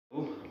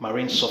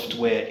Marin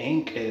Software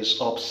Inc. is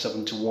up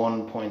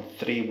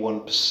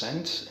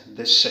 71.31% in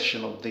this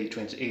session of the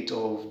 28th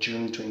of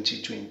June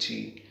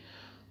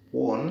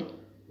 2021.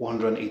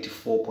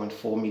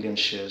 184.4 million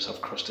shares have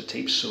crossed the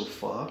tape so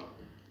far,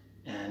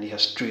 and it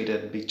has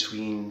traded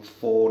between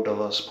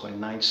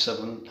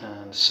 $4.97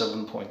 and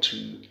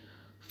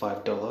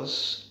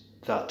 $7.25.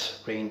 That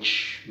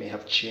range may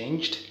have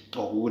changed,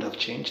 or would have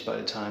changed by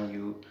the time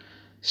you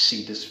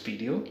see this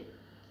video.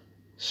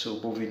 So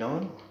moving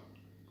on,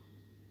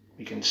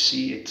 you can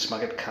see its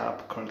market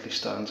cap currently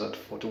stands at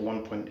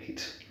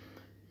 $41.8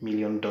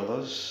 million,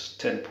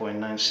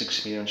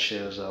 10.96 million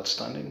shares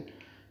outstanding,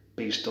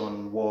 based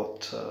on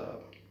what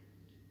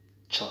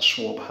Charles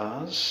Schwab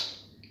has.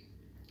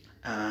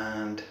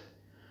 And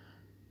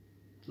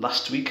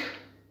last week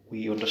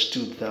we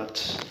understood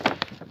that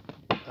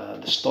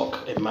the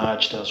stock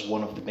emerged as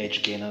one of the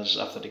major gainers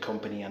after the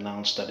company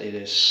announced that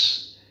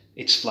its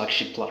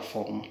flagship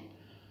platform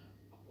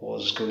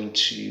was going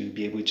to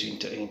be able to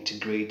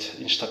integrate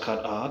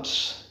Instacart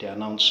Ads. The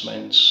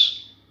announcement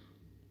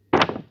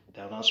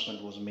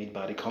was made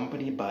by the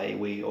company by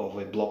way of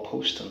a blog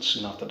post, and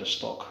soon after the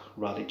stock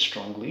rallied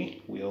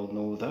strongly. We all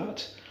know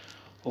that.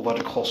 Over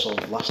the course of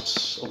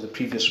the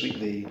previous week,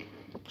 the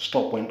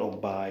stock went up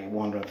by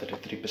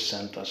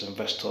 133% as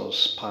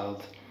investors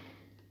piled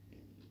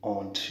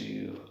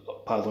onto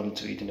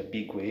it in a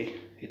big way.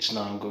 It's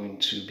now going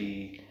to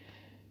be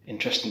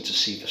interesting to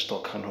see if the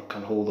stock can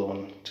hold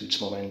on to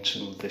its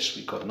momentum this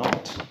week or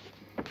not.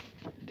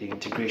 The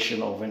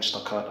integration of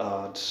Instacart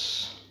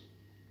Ads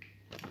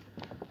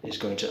is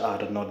going to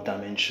add another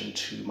dimension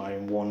to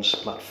MarinOne's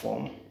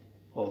platform,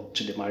 or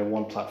to the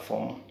MarinOne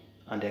platform,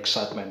 and the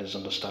excitement is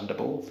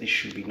understandable. It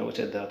should be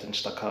noted that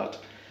Instacart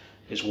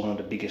is one of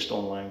the biggest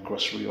online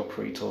grocery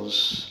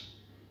operators,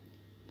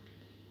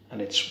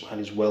 and it's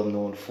well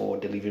known for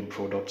delivering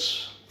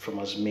products from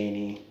as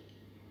many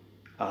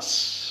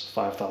as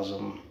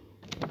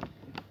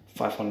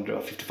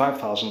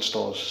 55,000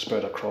 stores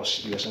spread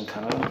across US and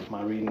Canada.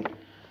 Marin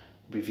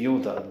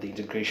revealed that the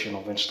integration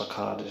of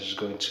Instacart is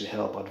going to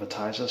help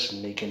advertisers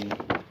in making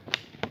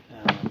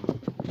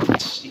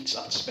its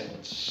ad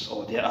spends,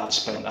 or their ad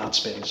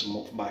spends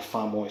by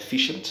far more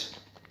efficient.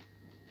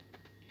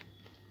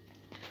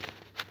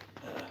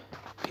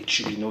 It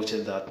should be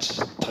noted that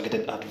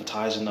targeted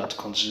advertising at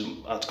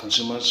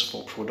consumers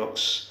for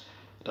products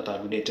that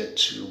are related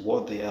to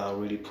what they are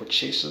really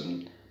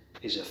purchasing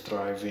is a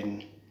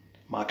thriving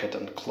market,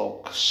 and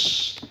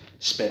clocks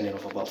spending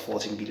of about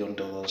 $14 billion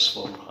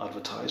from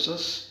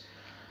advertisers.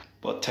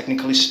 But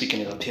technically speaking,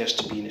 it appears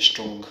to be in a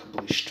strong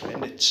bullish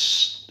trend.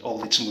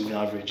 All its moving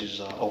averages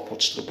are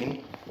upward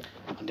sloping,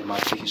 and the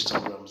market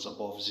histograms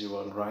above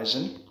zero and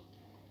rising,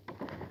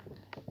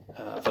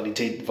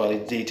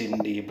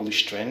 validating the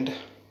bullish trend,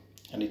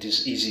 and it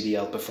is easily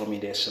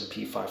outperforming the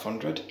S&P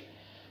 500.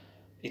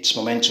 Its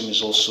momentum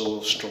is also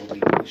strongly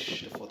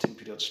bullish. The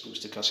 14-period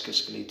stochastic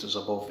oscillator is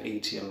above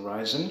 80 and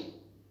rising.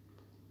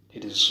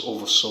 It is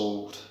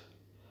oversold.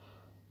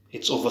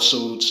 Its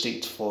oversold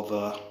state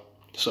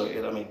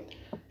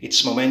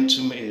its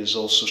momentum is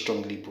also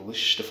strongly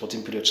bullish. The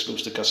 14-period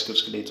stochastic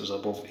oscillator is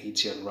above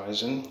 80 and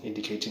rising,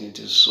 indicating it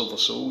is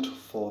oversold,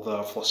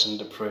 further forcing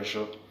the price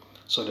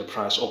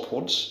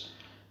upwards.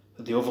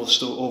 The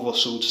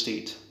oversold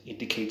state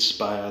indicates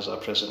buyers are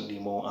presently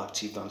more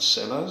active than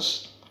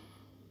sellers.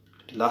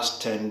 The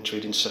last 10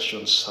 trading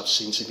sessions have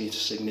seen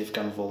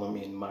significant volume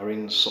in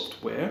Marin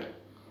Software,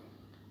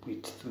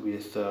 with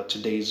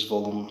today's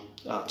volume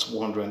at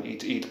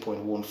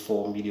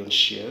 188.14 million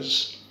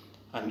shares,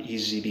 and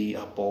easily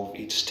above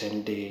its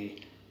 10-day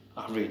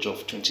average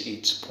of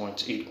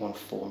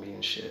 28.814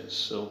 million shares.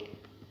 So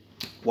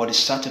what is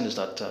certain is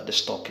that the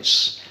stock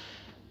is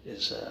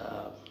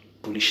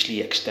bullishly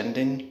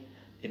extending.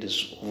 It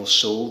is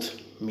oversold,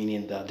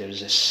 meaning that there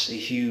is a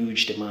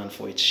huge demand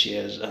for its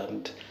shares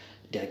and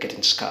they are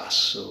getting scarce.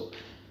 So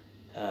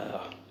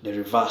the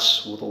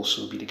reverse would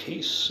also be the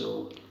case.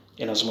 So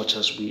in as much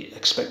as we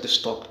expect the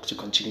stock to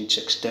continue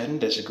to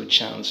extend, there's a good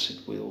chance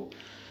it will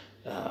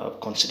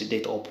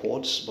consolidate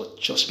upwards, but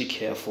just be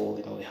careful.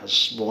 It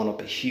has run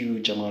up a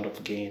huge amount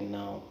of gain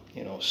now,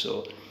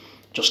 so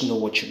just know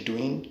what you're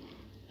doing.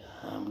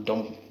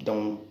 Don't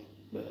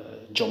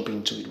jump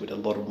into it with a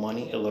lot of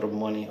money, or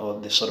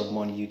the sort of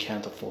money you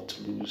can't afford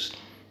to lose.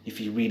 If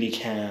you really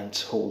can't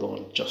hold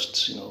on,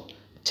 just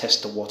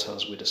test the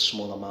waters with a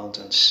small amount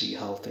and see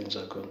how things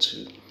are going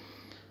to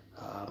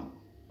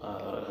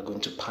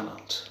pan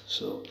out.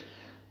 So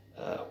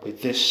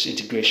with this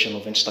integration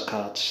of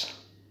Instacart,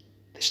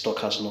 the stock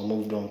has now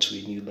moved on to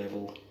a new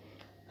level,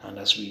 and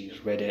as we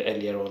read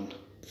earlier on,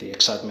 the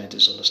excitement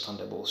is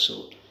understandable.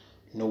 So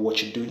know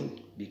what you're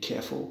doing, be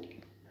careful,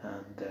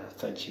 and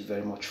thank you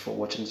very much for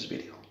watching this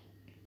video.